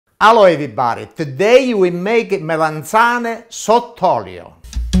Hello everybody, today we make melanzane sott'olio.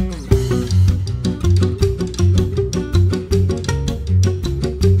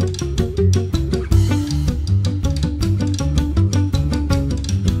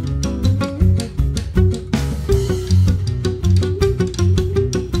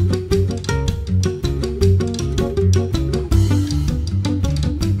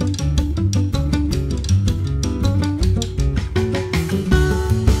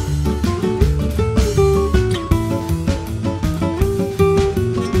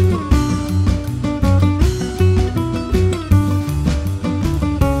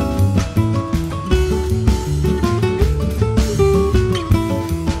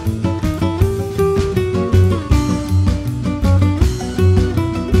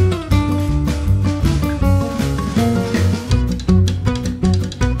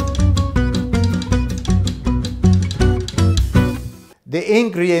 The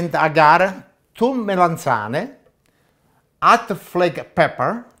ingredient I got 2 melanzane, hot flake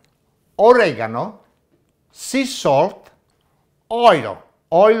pepper, oregano, sea salt, oil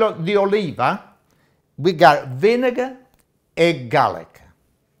di oliva, we got vinegar and garlic.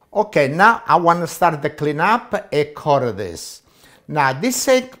 Okay, now I want to start to clean up and cut this. Now this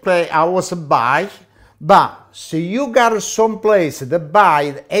eggplant I was buy, but so you got some place to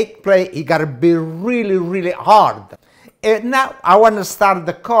buy the eggplant, it gotta be really hard. And now I want to start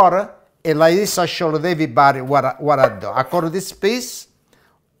the cut, and like this I show everybody what I do. I cut this piece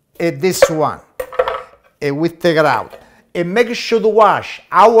and this one, and we take it out. And make sure to wash.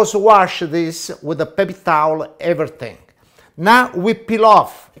 I always wash this with a paper towel, everything. Now we peel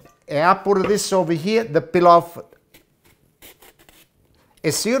off. And I put this over here, the peel off.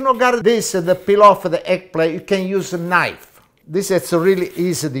 And so you don't got this, the peel off the eggplant, you can use a knife. This is really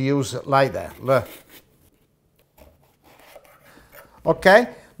easy to use like that. Look. Okay,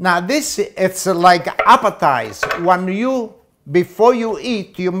 now this it's like appetizer. When you, before you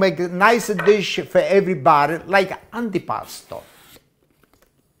eat, you make a nice dish for everybody, like antipasto.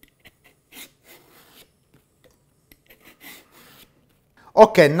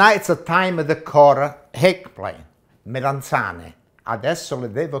 Ok, now it's time to cut eggplant, melanzane. Adesso le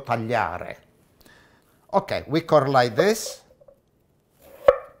devo tagliare. Ok, we cut like this.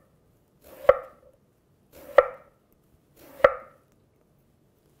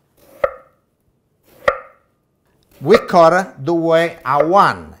 We cut the way I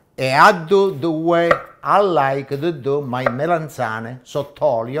want, and I do the way I like to do my melanzane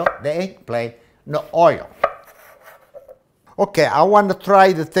sott'olio, the eggplant, no oil. Okay, I want to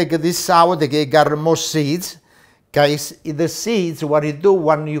try to take this out, it got more seeds. Guys, the seeds, what you do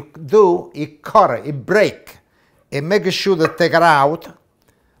when you do, you cut it, you break, and make sure to take it out.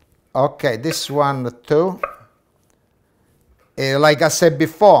 Okay, this one too. And like I said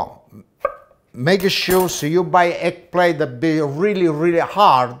before, make sure so you buy eggplant that be really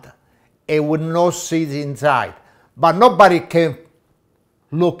hard and with no seeds inside. But nobody can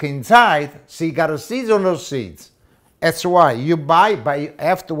look inside, see you got seeds or no seeds. That's why you buy, but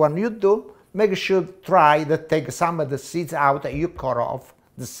after when you do, make sure to try to take some of the seeds out and you cut off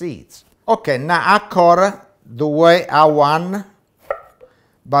the seeds. Okay, now I cut the way I want,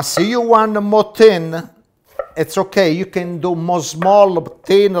 but see you want more thin, it's okay, you can do more small,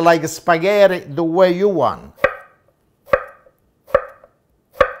 thin, like spaghetti, the way you want.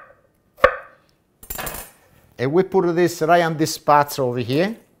 And we put this right on these spots over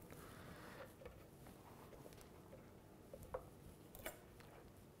here.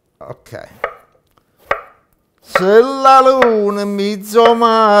 Ok. Se la luna in mezzo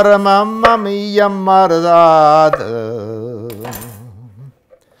mare, mamma mia, maradata.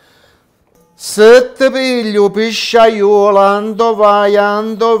 Se ti piglio pisciaiolo, ando vai,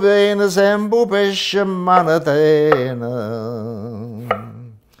 ando viene, sempre pesce manatena.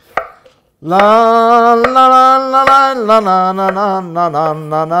 La la la la la la la la la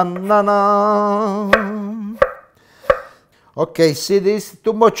la la la. Okay, see this?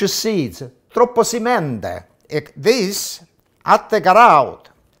 Too much seeds, troppo semente. This, I take it out.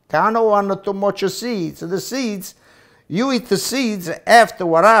 I don't want too much seeds. The seeds, you eat the seeds, after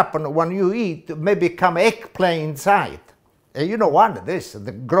what happens when you eat, maybe come eggplant inside. And you don't want this,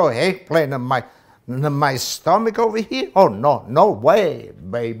 the grow eggplant in my stomach over here? Oh no, no way,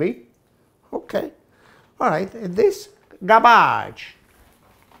 baby. Okay, all right, and this, garbage.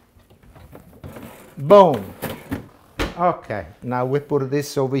 Boom. Okay, now we put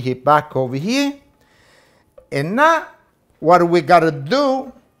this over here, back over here. And now, what we gotta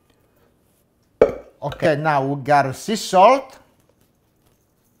do, okay, now we got sea salt.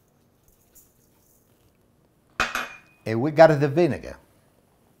 And we got the vinegar.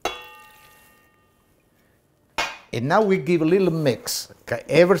 And now we give a little mix. Okay,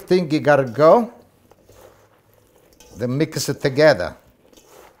 everything you gotta go. Then mix it together.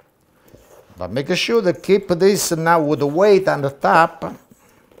 But make sure to keep this now with the weight on the top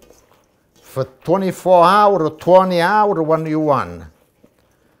for 24 hours or 20 hours when you want.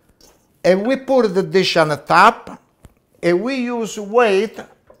 And we put the dish on the top, and we use weight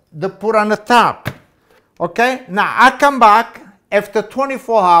to put on the top. Okay? Now I come back after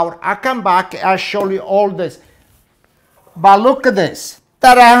 24 hours. I come back. I show you all this. But look at this.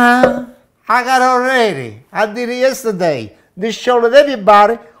 Ta-da! I got it already. I did it yesterday. This showed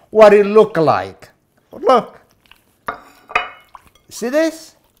everybody what it look like. Look. See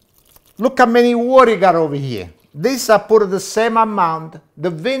this? Look how many water you got over here. This I put the same amount, the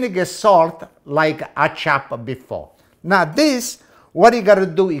vinegar, salt, like I chopped before. Now this, what you gotta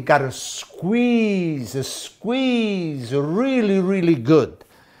do, you gotta squeeze really, really good.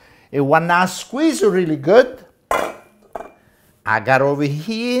 And when I squeeze really good, I got over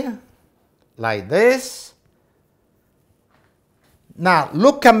here, like this. Now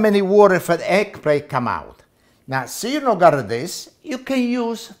look how many water for the eggplant come out. Now see you don't got this, you can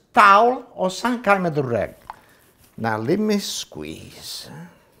use towel or some kind of rag. Now let me squeeze.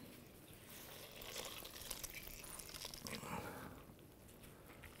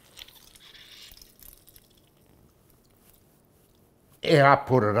 And I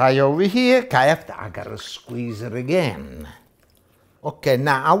put it right over here. I gotta squeeze it again. Okay,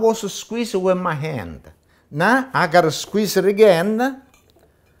 now I was squeezing with my hand. Now I gotta squeeze it again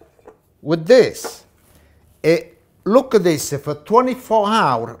with this. And look at this, for 24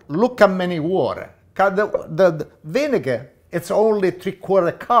 hours, look how many water. The vinegar, it's only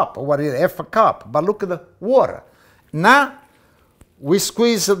 3/4 cup, or what is it, half a cup, but look at the water. Now, we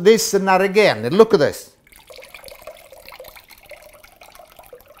squeeze this now again, and look at this.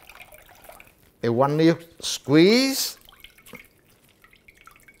 And when you squeeze,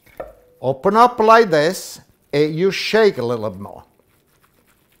 open up like this, and you shake a little more.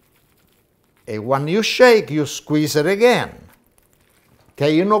 And when you shake, you squeeze it again.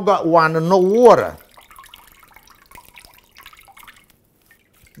 Okay, you don't want no water.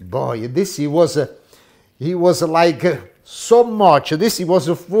 Boy, this he was like so much. This he was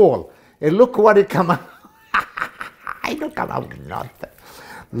full. And look what it come out. I don't come out nothing.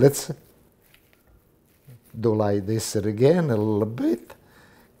 Let's do like this again a little bit.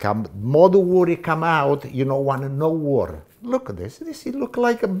 More the water come out. You don't want no water. Look at this. This it look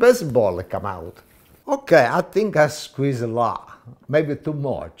like a baseball come out. Okay, I think I squeeze a lot. Maybe too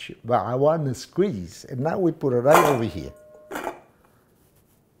much, but I want to squeeze. And now we put it right over here.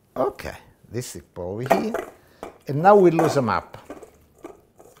 Okay, this is over here. And now we loosen them up.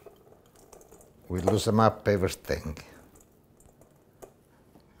 We loosen up everything.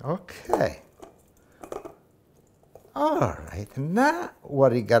 Okay. All right, now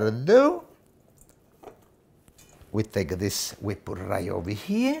what you gotta do, we take this, we put it right over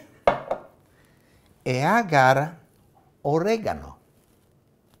here. And I got oregano.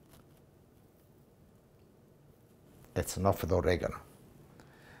 It's enough for the oregano.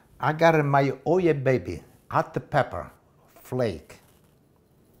 I got my oil baby, hot pepper, flake.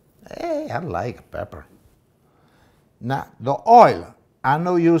 Hey, I like pepper. Now, the oil, I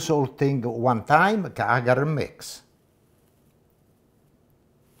don't use whole thing one time, because I got to mix.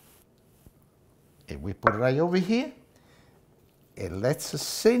 And we put it right over here. And let's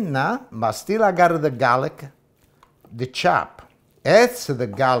see now, but still I got the garlic, the chop. It's the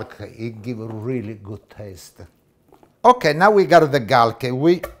garlic, it gives a really good taste. Okay, now we got the garlic.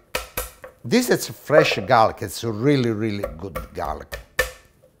 This is fresh garlic, it's really, really good garlic.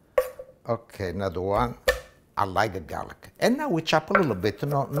 Okay, another one. I like the garlic. And now we chop a little bit,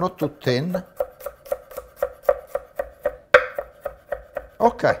 not too thin.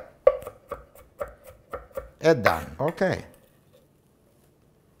 Okay. And done, okay.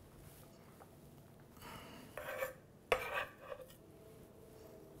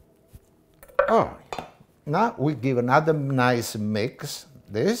 Oh, now we give another nice mix,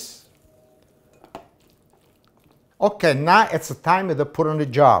 this. Okay, now it's time to put in the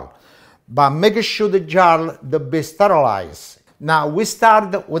jar. But make sure the jar to be sterilized. Now we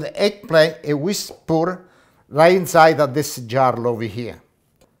start with the eggplant and we put right inside of this jar over here.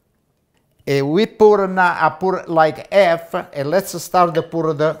 And we put, I put like half, and let's start to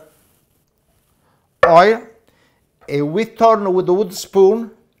put the oil. And we turn with the wood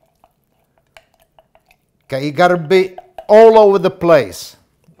spoon. Okay, it gotta be all over the place,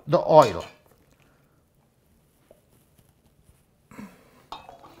 the oil.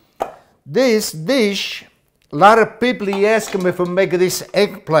 This dish, a lot of people ask me if I make this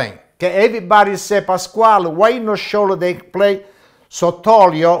eggplant. che everybody say, Pasquale, why not show the eggplant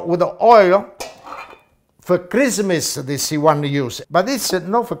sott'olio with the oil? For Christmas, this you want to use. But it's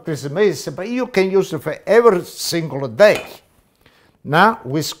not for Christmas, but you can use it for every single day. Now,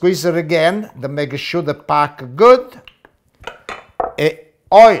 we squeeze it again to make sure the pack good. And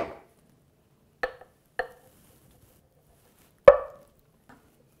oil.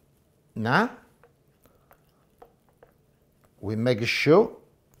 Now, we make sure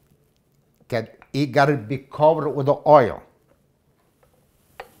that it got to be covered with the oil.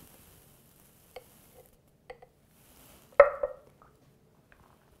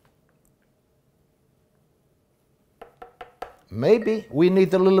 Maybe we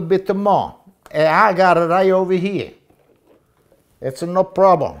need a little bit more. And I got it right over here. It's no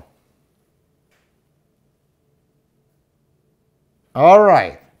problem. All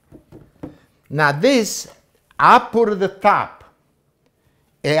right. Now this, I put at the top.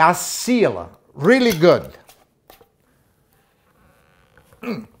 And I seal really good.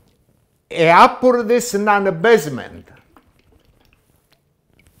 And I put this in the basement.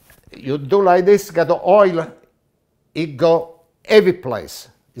 You do like this, got the oil, it go every place.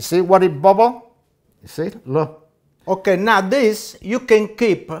 You see what it bubble? You see? Look. Okay, now this you can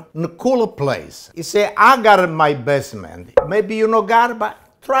keep in a cooler place. You say, I got it in my basement. Maybe you know got it, but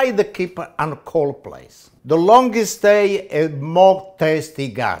try to keep it in a cold place. The longest day, the more tasty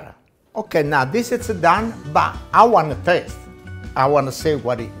got it. Okay, now this is done, but I want to taste. I want to see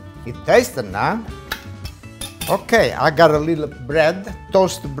what it tastes now. Okay, I got a little bread,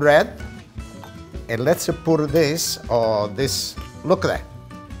 toasted bread. And let's put this, or this, look at that.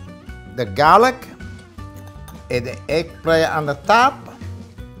 The garlic and the eggplant on the top.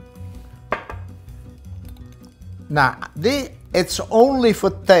 Now, this, it's only for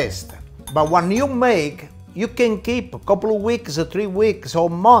taste. But when you make, you can keep a couple of weeks, or 3 weeks, or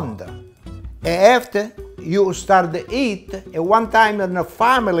a month. And after you start to eat, and one time in a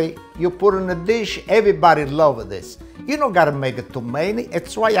family, you put in a dish, everybody loves this. You don't gotta make it too many.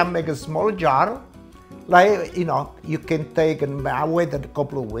 That's why I make a small jar. Like, you know, you can take and I wait a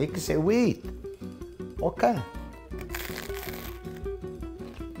couple of weeks and we eat. Okay.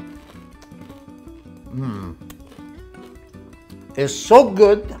 It's so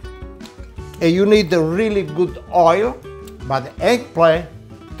good. And you need a really good oil, but the eggplant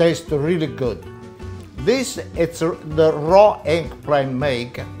tastes really good. This, it's the raw eggplant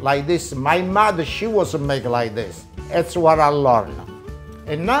make like this. My mother, she was make like this. That's what I learned.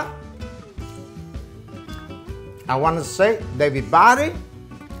 And now, I want to say, everybody,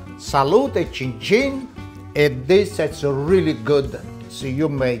 salute e chin chin. And this is really good. So you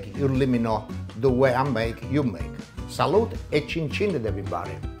make, you let me know the way I make, you make. Salute e chin chin,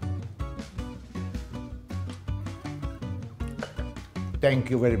 everybody.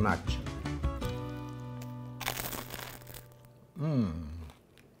 Thank you very much.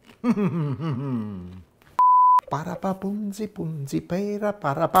 Parapapunzi punzi pera,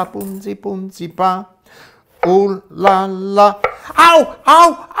 parapapunzi punzi pa. Oh la la. Au,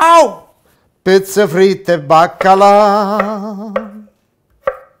 au, au! Pizze fritte e baccalà.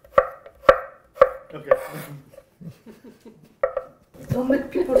 Okay. Don't make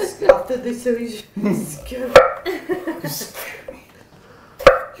people scatter this is scared.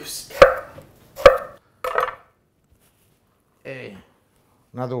 You scared. Hey,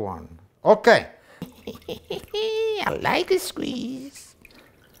 another one. Okay. I like a squeeze.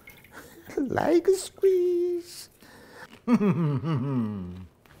 I like a squeeze.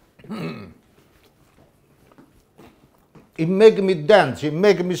 It make me dance. It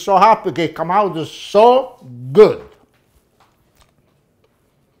make me so happy. It come out so good.